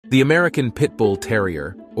The American Pit Bull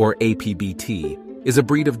Terrier, or APBT, is a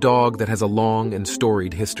breed of dog that has a long and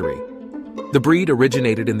storied history. The breed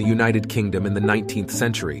originated in the United Kingdom in the 19th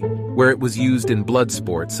century, where it was used in blood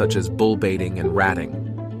sports such as bull baiting and ratting.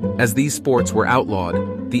 As these sports were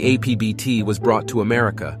outlawed, the APBT was brought to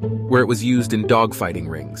America, where it was used in dogfighting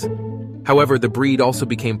rings. However, the breed also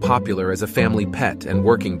became popular as a family pet and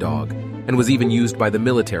working dog, and was even used by the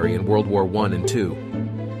military in World War I and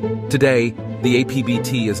II. Today, the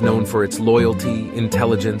APBT is known for its loyalty,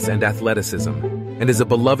 intelligence, and athleticism, and is a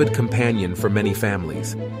beloved companion for many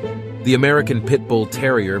families. The American Pit Bull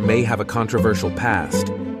Terrier may have a controversial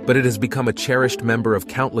past, but it has become a cherished member of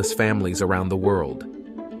countless families around the world.